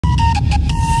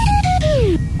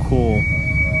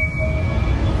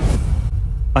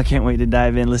I can't wait to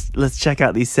dive in. Let's check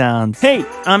out these sounds. Hey,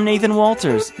 I'm Nathan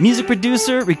Walters, music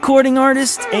producer, recording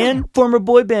artist, and former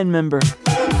boy band member.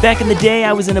 Back in the day,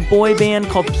 I was in a boy band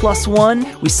called Plus One.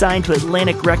 We signed to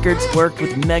Atlantic Records, worked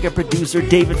with mega producer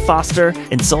David Foster,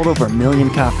 and sold over 1 million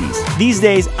copies. These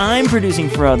days, I'm producing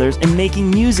for others and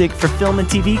making music for film and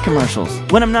TV commercials.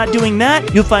 When I'm not doing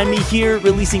that, you'll find me here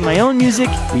releasing my own music,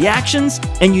 reactions,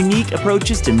 and unique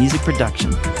approaches to music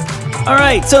production.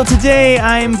 Alright, so today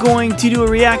I'm going to do a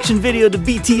reaction video to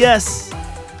BTS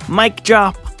Mic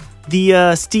Drop,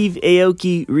 the Steve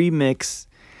Aoki remix.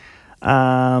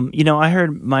 You know, I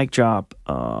heard Mic Drop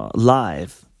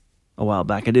live a while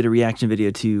back. I did a reaction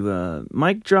video to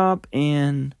Mic Drop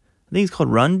and I think it's called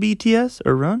Run BTS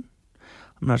or Run?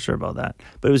 I'm not sure about that.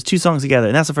 But it was 2 songs together,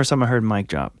 and that's the first time I heard Mic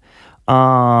Drop. So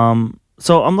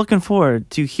I'm looking forward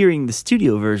to hearing the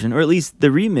studio version, or at least the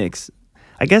remix.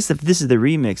 I guess if this is the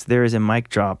remix, there is a Mic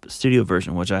Drop studio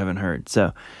version, which I haven't heard.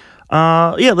 So,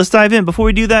 yeah, let's dive in. Before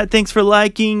we do that, thanks for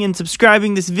liking and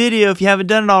subscribing this video. If you haven't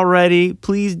done it already,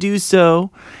 please do so.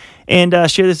 And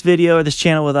share this video or this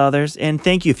channel with others. And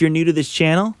thank you. If you're new to this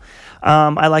channel,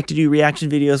 I like to do reaction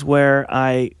videos where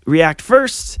I react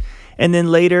first, and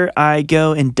then later I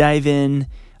go and dive in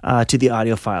to the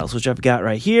audio files, which I've got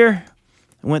right here.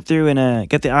 I went through and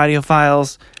got the audio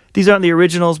files. These aren't the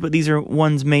originals, but these are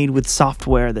ones made with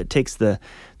software that takes the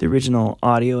original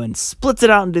audio and splits it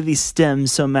out into these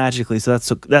stems so magically. So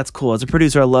that's cool. As a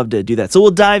producer, I love to do that. So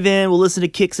we'll dive in. We'll listen to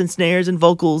kicks and snares and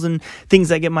vocals and things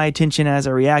that get my attention as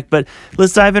I react. But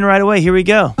let's dive in right away. Here we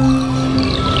go.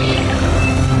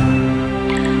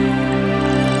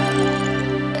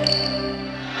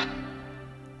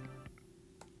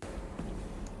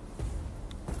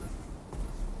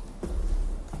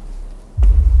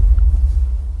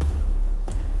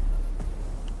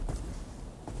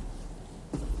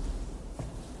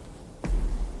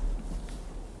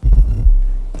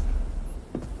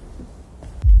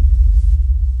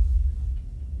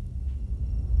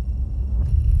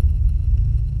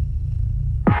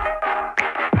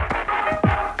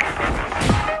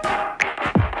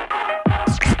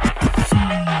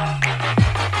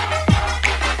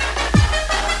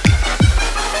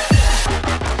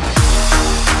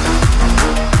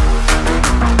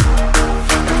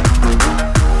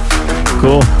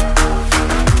 Cool.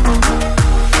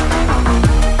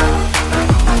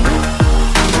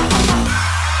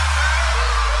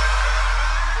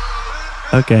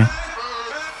 Okay.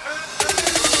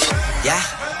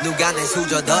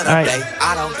 All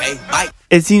right.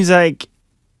 It seems like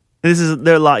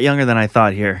they're a lot younger than I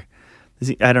thought here.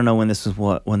 I don't know when this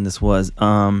was.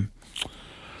 All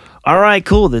right,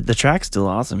 cool. The track's still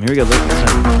awesome. Here we go. I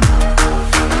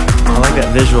like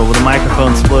that visual with the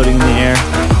microphones floating in the air.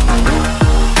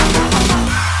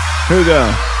 Here we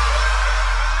go.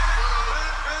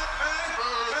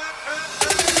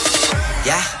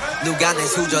 누가 내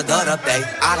수저 더럽대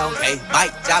I don't care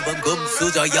마이크 잡은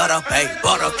금수저 여러 배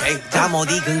버럭해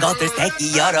잠못 익은 것들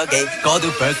새끼 여러 개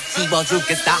거두벌 씹어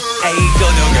죽겠다 에이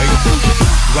저녁에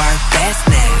World best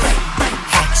man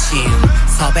핵심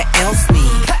섭외 els니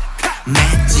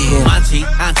맷집 많지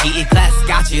않지 이 클래스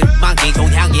같이 많기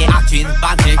종향의 악진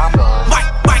반칙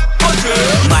마이크 번지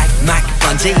마이크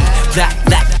번지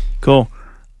black Cool.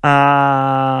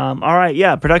 All right,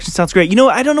 yeah, production sounds great. You know,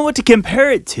 I don't know what to compare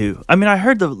it to. I mean, I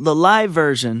heard the live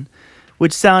version,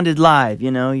 which sounded live, you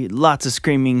know, lots of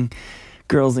screaming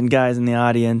girls and guys in the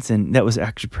audience, and that was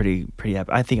actually pretty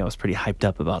I think I was pretty hyped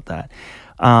up about that.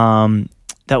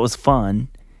 That was fun.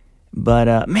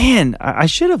 But, man, I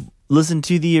should have listened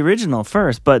to the original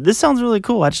first, but this sounds really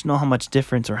cool. I just don't know how much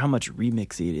difference or how much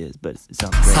remixy it is, but it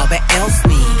sounds great.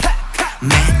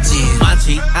 맷집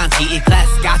많지 않지 이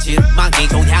클래스 같이 많기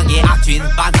종향의 악진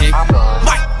반칙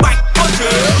마이크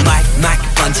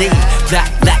번지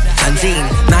black 전진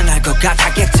망할 것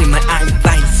같았겠지만 I'm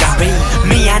fine sorry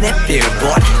미안해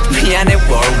billboard 미안해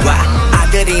worldwide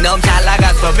아들이 너무 잘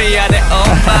나가서 미안해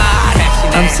오빠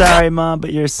I'm sorry mom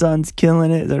but your son's killing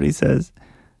it is that what he says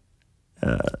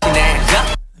let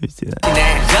me see that is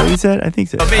that what he said I think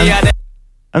so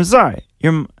I'm sorry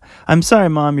I'm sorry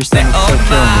mom your son is so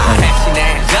killing it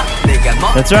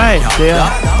That's right. Yeah.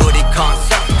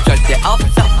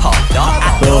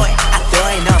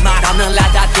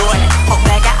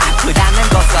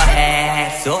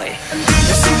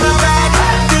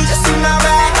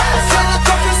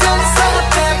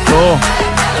 Cool. Cool.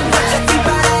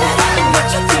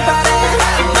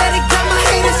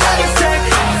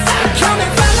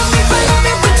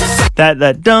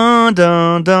 That dun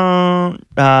dun dun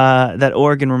that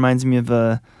organ reminds me of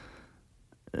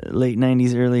late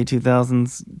 90s, early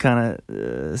 2000s kind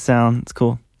of sound. It's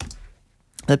cool.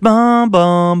 That bum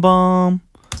bum bum.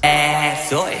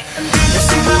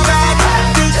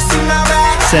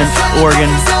 Synth organ.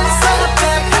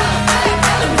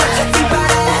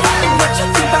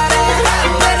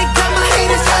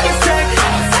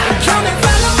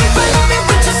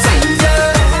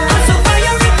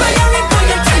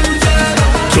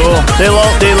 Cool.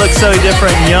 They look so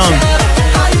different and young.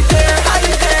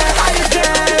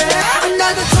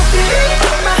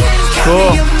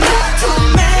 Cool.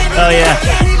 Oh yeah.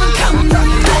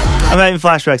 I'm having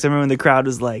flashbacks. I remember when the crowd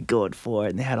was like going for it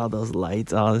and they had all those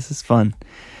lights. Oh, this is fun.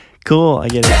 Cool. I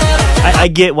get it. I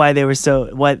get why they were so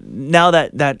now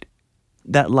that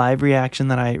live reaction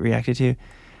that I reacted to,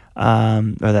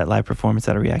 or that live performance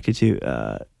that I reacted to,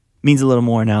 means a little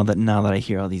more now that I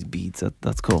hear all these beats.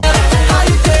 That's cool.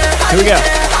 Here we go.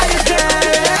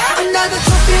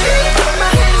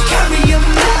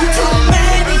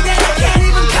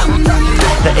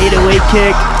 The 808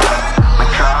 kick.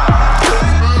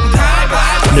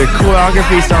 Their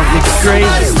choreography looks great.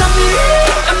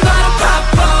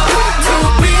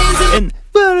 And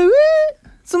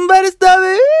somebody stop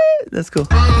it. That's cool.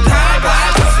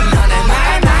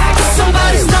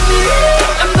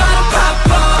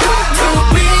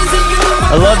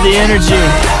 I love the energy.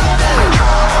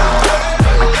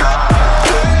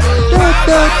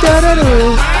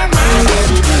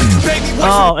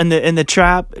 Oh, and the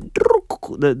trap,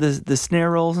 the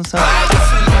snare rolls and stuff.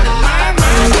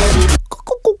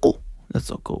 That's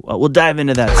so cool. We'll dive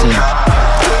into that soon.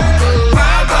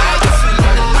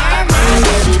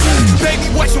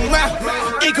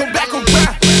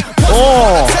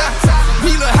 Oh,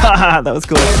 that was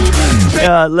cool.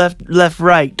 Left,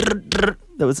 right.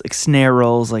 That was like snare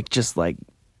rolls, like just like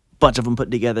bunch of them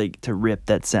put together to rip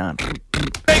that sound.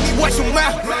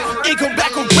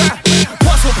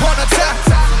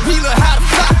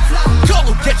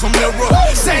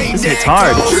 This hits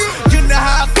hard. Cool.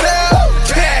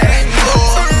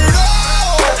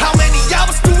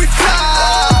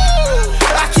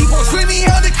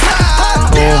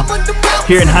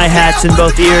 Hearing hi-hats in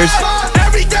both ears.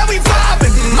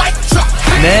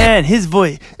 Man, his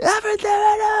voice.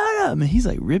 I mean, he's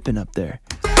like ripping up there.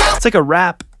 It's like a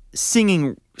rap,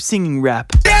 singing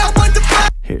rap.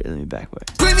 Here, let me back away.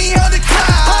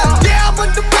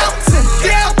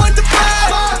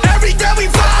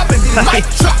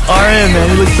 RM, man,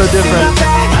 he looks so different.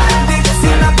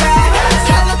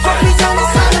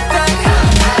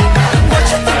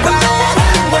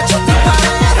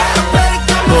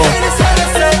 Cool.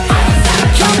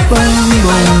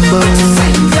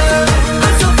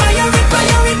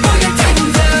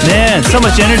 Man, so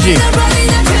much energy.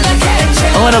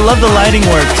 Oh, and I love the lighting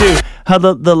work too. How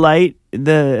the light in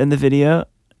the video,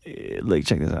 like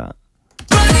check this out.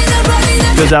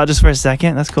 Goes out just for a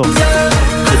second. That's cool.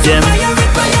 The dim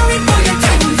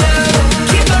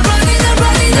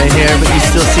right here, but you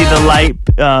still see the light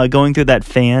going through that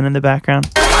fan in the background.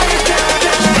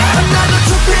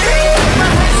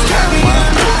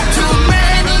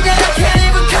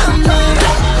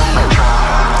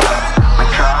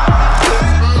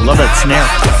 Love that snare.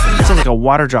 It sounds like a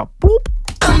water drop. Boop.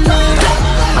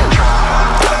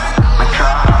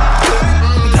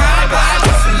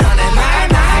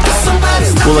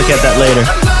 We'll look at that later.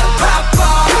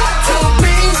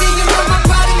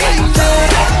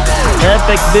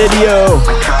 Epic video.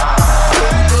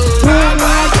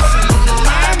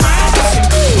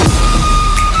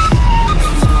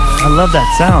 I love that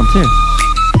sound too.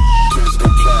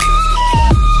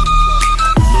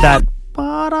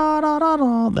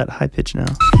 That high pitch now.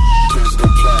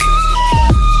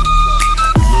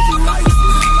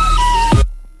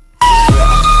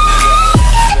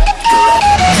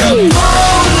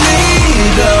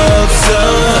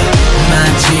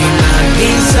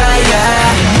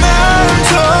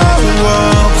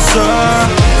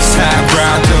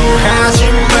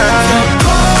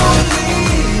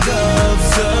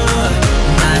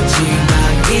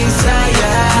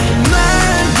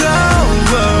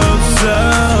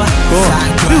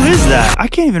 That I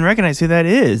can't even recognize who that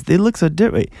is. They look so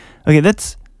different. Okay,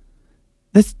 that's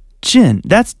Jin.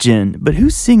 That's Jin. But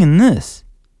who's singing this?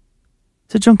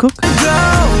 Is it Jungkook?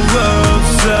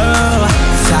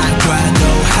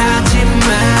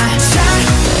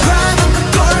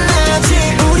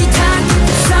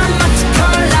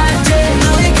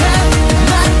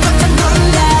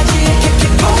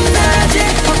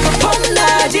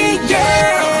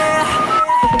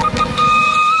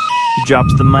 He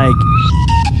drops the mic.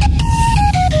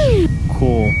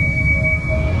 Cool.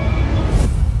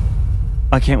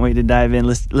 I can't wait to dive in.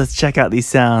 Let's check out these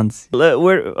sounds.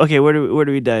 Where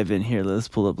do we dive in here? Let's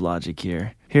pull up Logic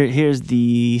here. Here's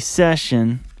the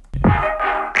session.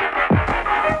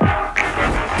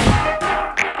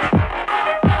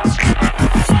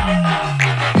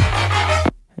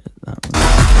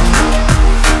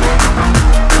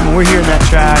 we're hearing that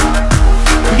track.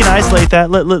 We can isolate that.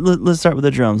 Let's start with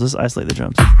the drums. Let's isolate the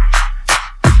drums.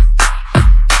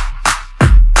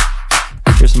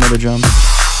 Here's some other drums.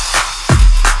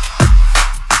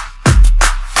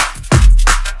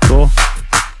 Cool.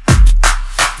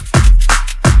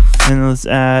 And let's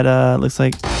add, looks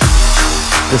like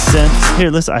the synths. Here,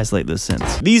 let's isolate those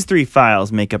synths. These 3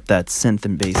 files make up that synth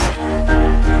and bass.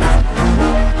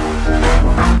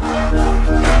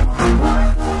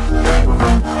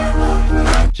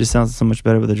 Just sounds so much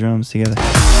better with the drums together.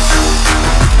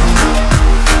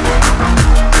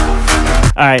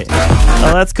 All right,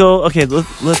 let's go. Okay,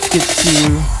 let's get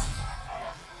to.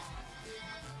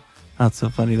 Oh, it's so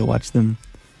funny to watch them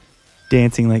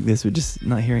dancing like this with just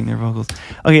not hearing their vocals.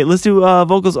 Okay, let's do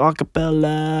vocals a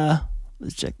cappella.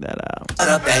 Let's check that out.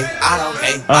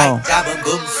 Oh.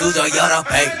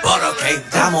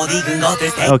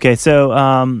 Okay, so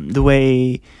the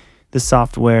way the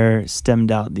software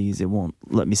stemmed out these, it won't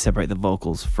let me separate the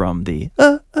vocals from the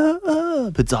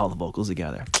puts all the vocals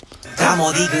together.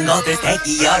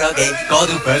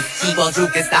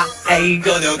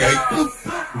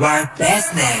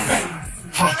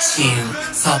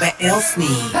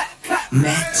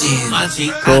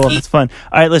 Cool, that's fun.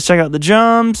 All right, let's check out the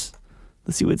drums.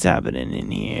 Let's see what's happening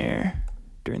in here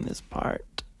during this part.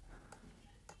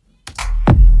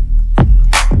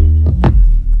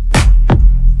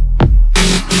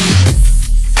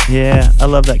 Yeah, I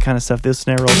love that kind of stuff. Those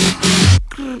snare rolls.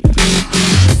 And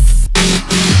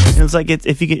it's like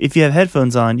if you have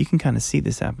headphones on, you can kind of see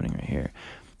this happening right here.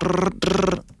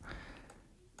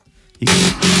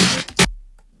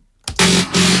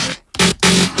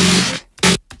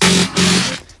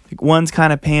 One's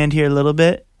kind of panned here a little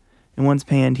bit, and one's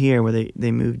panned here where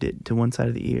they moved it to one side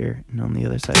of the ear, and on the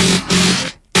other side a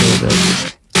little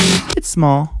bit. It's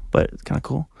small, but it's kind of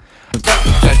cool.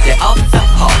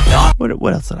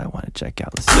 What else did I want to check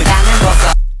out? Let's see.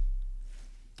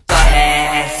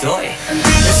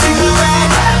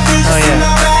 Oh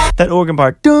yeah, that organ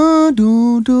part.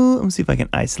 Let me see if I can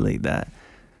isolate that.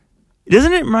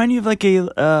 Doesn't it remind you of like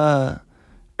a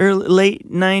late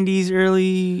 90s,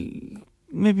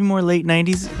 maybe more late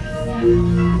 90s?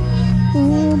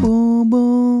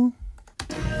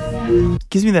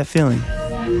 Gives me that feeling.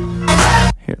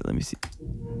 Here, let me see.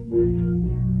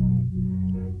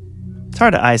 It's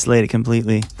hard to isolate it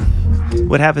completely.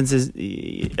 What happens is,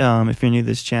 if you're new to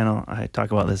this channel, I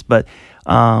talk about this, but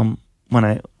when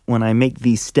I make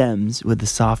these stems with the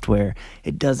software,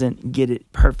 it doesn't get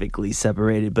it perfectly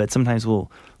separated, but sometimes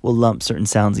we'll lump certain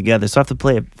sounds together. So I have to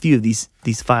play a few of these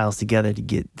files together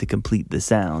to complete the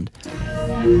sound. So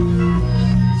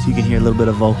you can hear a little bit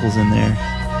of vocals in there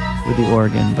with the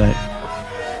organ, but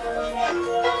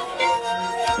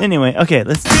anyway, okay,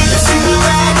 let's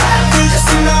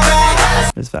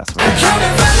fast forward.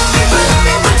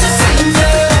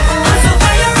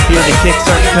 Here the kick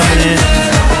starts coming in.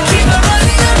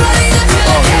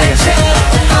 Oh, here we go.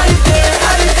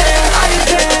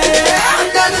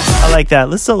 I like that.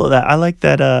 Let's solo that. I like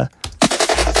that.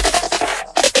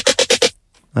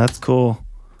 That's cool.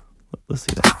 Let's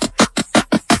see that.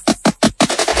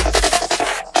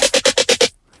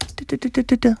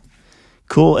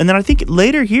 Cool. And then I think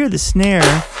later here the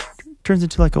snare turns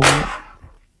into like a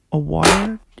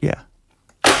wire. Yeah.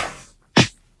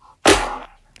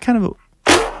 Kind of a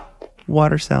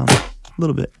water sound. A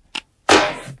little bit.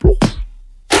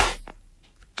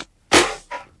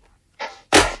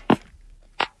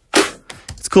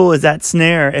 It's cool is that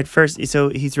snare at first, so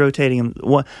he's rotating him.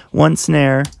 One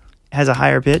snare has a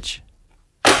higher pitch.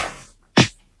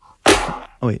 Oh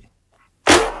wait.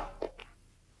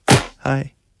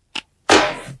 Hi.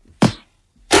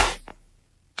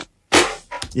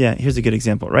 Yeah, here's a good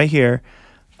example. Right here,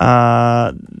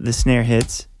 the snare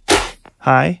hits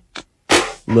high,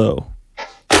 low,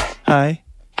 high,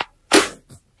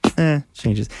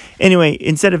 changes. Anyway,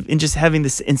 instead of having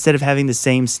the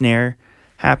same snare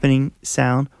happening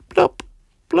sound, blop,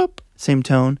 blop, same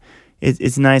tone,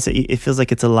 it's nice. It feels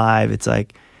like it's alive. It's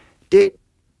like, do,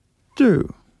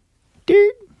 do,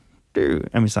 do, do.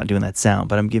 I mean, it's not doing that sound,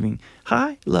 but I'm giving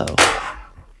high, low,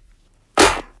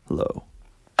 low,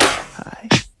 high.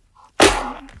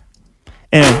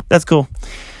 Anyway, that's cool.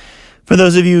 For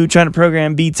those of you trying to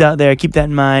program beats out there, keep that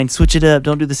in mind. Switch it up.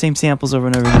 Don't do the same samples over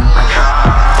and over again.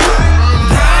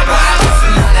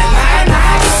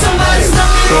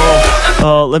 Cool.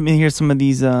 Oh, let me hear some of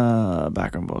these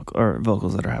background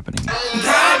vocals that are happening.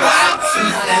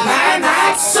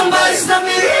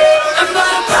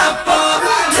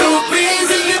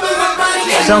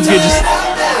 Sounds good, just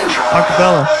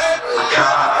acapella.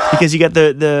 because you got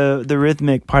the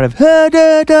rhythmic part of da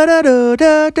da da da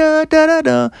da da da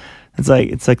da.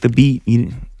 It's like the beat.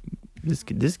 This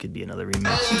could be another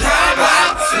remix.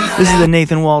 This is the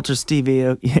Nathan Walters Steve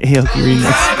Aoki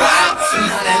remix.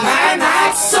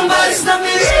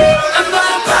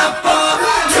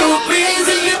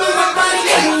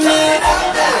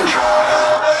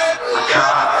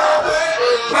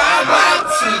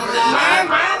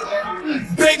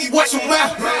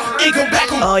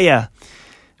 Oh yeah,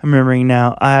 I'm remembering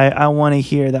now. I want to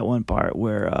hear that one part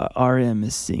where RM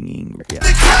is singing. Yeah.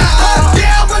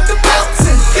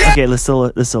 Okay, let's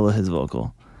solo his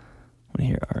vocal. I want to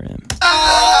hear RM.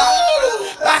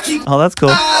 Oh, that's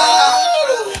cool.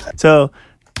 So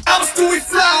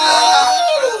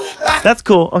that's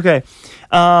cool. Okay.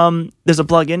 There's a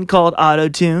plugin called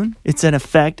Auto-Tune. It's an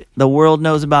effect. The world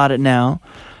knows about it now.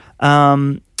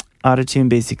 Auto-Tune,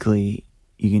 basically,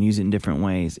 you can use it in different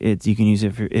ways. You can use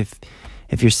it if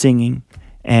you're singing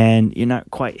and you're not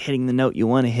quite hitting the note you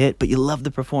want to hit, but you love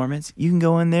the performance. You can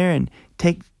go in there and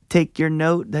take your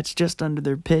note that's just under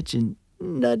their pitch and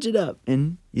nudge it up,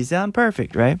 and you sound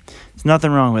perfect, right? There's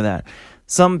nothing wrong with that.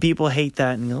 Some people hate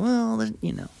that and go, well,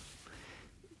 you know.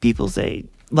 People say,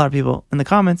 a lot of people in the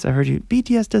comments, I heard you,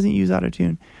 BTS doesn't use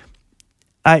Auto-Tune.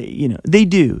 They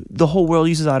do. The whole world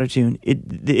uses Auto-Tune.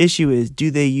 The issue is, do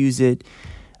they use it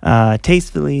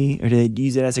tastefully, or do they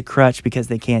use it as a crutch because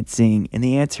they can't sing? And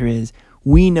the answer is,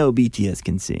 we know BTS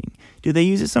can sing. Do they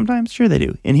use it sometimes? Sure they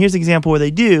do. And here's an example where they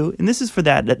do, and this is for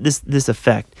this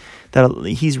effect that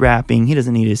he's rapping. He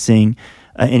doesn't need to sing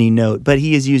any note, but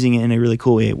he is using it in a really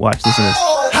cool way. Watch, listen to this.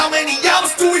 How many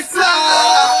hours do we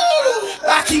fly?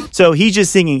 So he's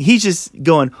just singing. He's just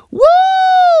going,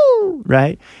 woo!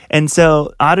 Right? And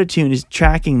so Auto-Tune is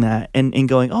tracking that and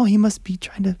going, oh, he must be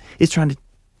trying to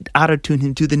auto-tune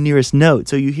him to the nearest note.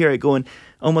 So you hear it going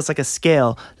almost like a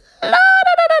scale.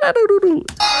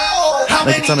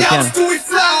 Like it's on the piano.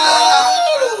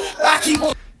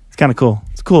 It's kind of cool.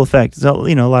 It's a cool effect. So,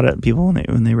 a lot of people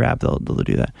when they rap, they'll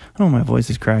do that. I don't know, my voice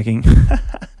is cracking.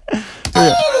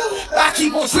 I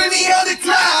keep on swimming on the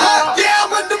cloud. Yeah,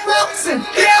 I'm on the mountain.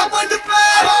 Yeah, I'm on the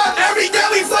cloud. Every day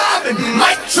we vibing.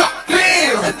 Mic drop,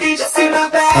 bam.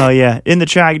 Oh yeah, in the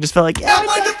track, it just felt like. Yeah, I'm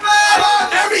on the cloud.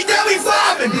 Every day we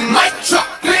vibing. Mic drop,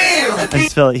 bam. I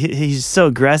just felt like he's so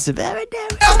aggressive. Every day.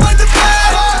 I'm on the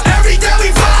cloud. Every day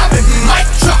we vibing. Mic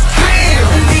drop, bam.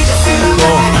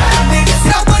 Cool.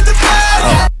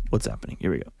 Oh, what's happening?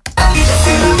 Here we go.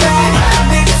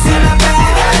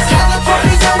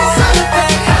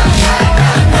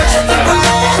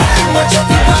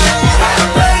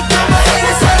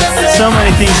 So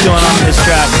many things going on in this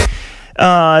track.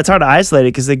 It's hard to isolate it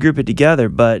because they group it together,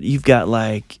 but you've got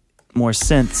like more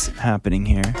synths happening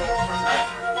here.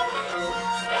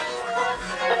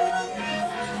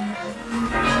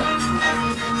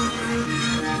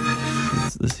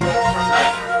 Let's see.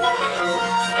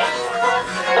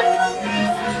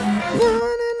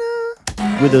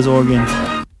 With those organs.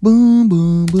 Boom,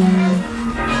 boom,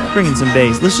 boom. Bringing some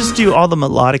bass. Let's just do all the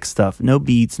melodic stuff. No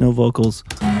beats, no vocals.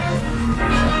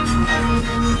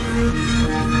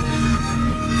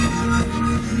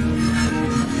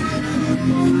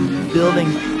 Building.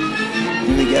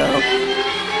 Here we go.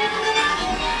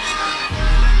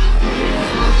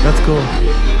 That's cool.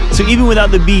 So even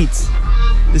without the beats,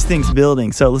 this thing's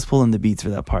building. So let's pull in the beats for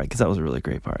that part, because that was a really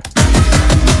great part.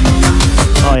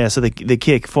 Oh yeah, so the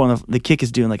kick, the kick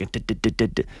is doing like a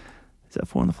is that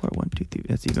 4 on the floor? 1, 2, 3.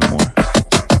 That's even more.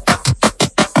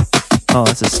 Oh,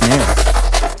 that's a snare.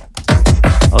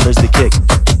 Oh, there's the kick.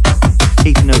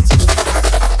 8 notes.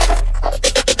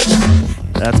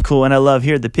 That's cool, and I love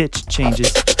here the pitch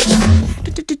changes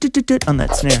on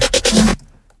that snare.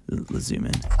 Let's zoom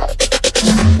in.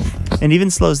 And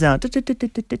even slows down.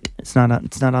 It's not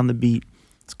on the beat.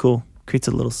 It's cool. Creates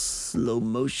a little slow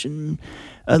motion,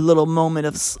 a little moment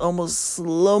of almost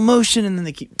slow motion, and then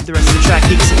the rest of the track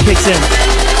kicks in.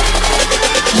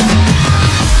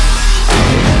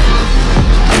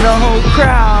 And the whole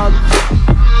crowd.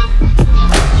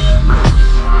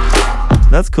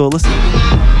 That's cool. Listen.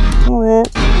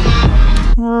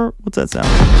 What's that sound?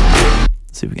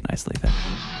 Let's see if we can isolate that.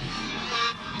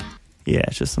 Yeah,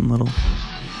 it's just some little.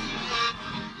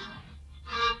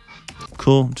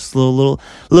 Cool, just little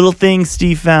things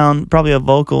Steve found, probably a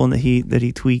vocal, and that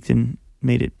he tweaked and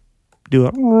made it do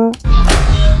it.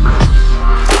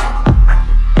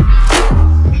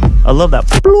 I love that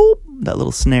bloop, that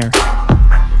little snare.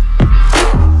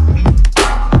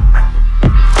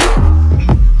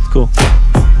 It's cool.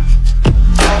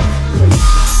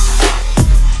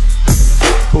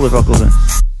 Pull the vocals in.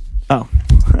 Oh,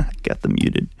 got them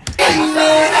muted.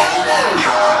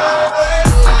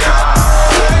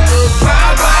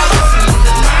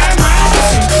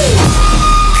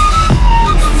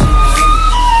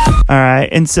 All right,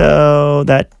 and so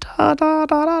that da da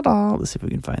da da da. Let's see if we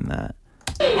can find that.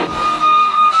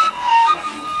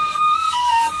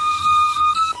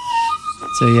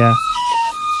 So yeah,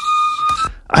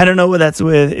 I don't know what that's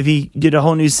with. If he did a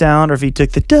whole new sound, or if he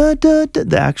took the da da da,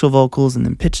 the actual vocals, and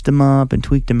then pitched them up and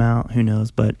tweaked them out. Who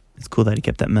knows? But it's cool that he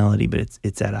kept that melody, but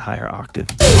it's at a higher octave.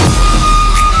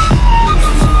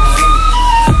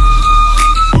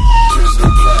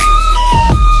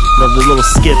 Love the little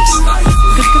skips.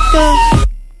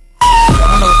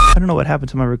 I don't know what happened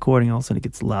to my recording. All of a sudden it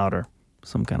gets louder.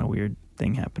 Some kind of weird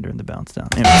thing happened during the bounce down.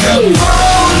 Anyway.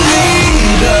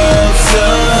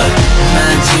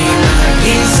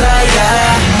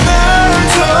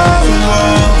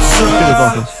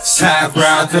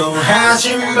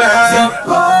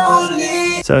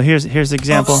 So here's an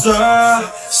example.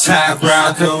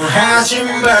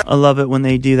 I love it when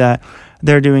they do that.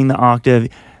 They're doing the octave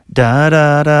da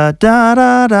da da da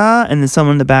da da, and then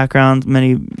someone in the background,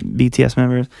 many BTS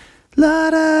members, la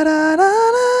da da da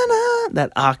da da.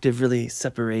 That octave really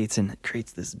separates and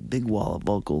creates this big wall of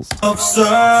vocals.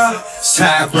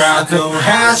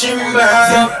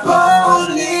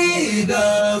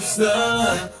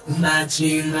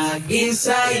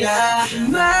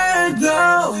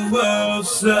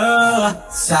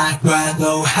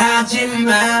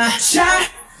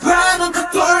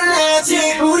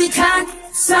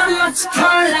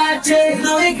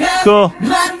 Cool.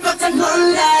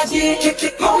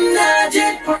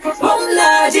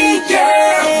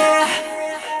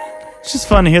 It's just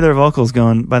fun to hear their vocals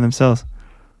going by themselves.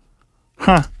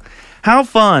 Huh. How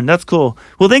fun. That's cool.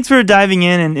 Well, thanks for diving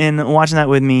in and watching that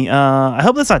with me. I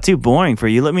hope that's not too boring for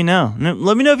you. Let me know.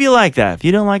 Let me know if you like that. If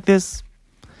you don't like this,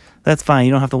 that's fine.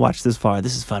 You don't have to watch this far.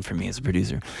 This is fun for me as a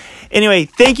producer. Anyway,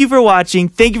 thank you for watching.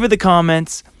 Thank you for the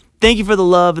comments. Thank you for the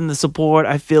love and the support.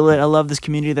 I feel it. I love this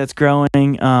community that's growing.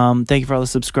 Thank you for all the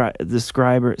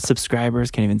subscribers.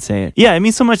 Can't even say it. Yeah, it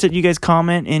means so much that you guys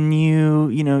comment and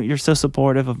you're so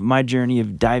supportive of my journey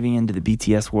of diving into the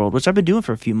BTS world, which I've been doing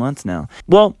for a few months now.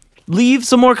 Well, leave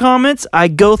some more comments. I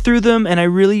go through them and I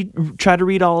really try to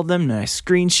read all of them, and I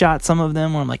screenshot some of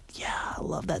them where I'm like, yeah, I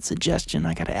love that suggestion.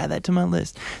 I got to add that to my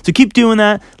list. So keep doing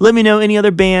that. Let me know any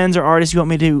other bands or artists you want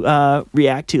me to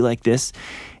react to like this,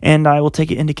 and I will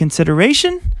take it into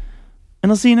consideration,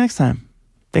 and I'll see you next time.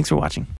 Thanks for watching.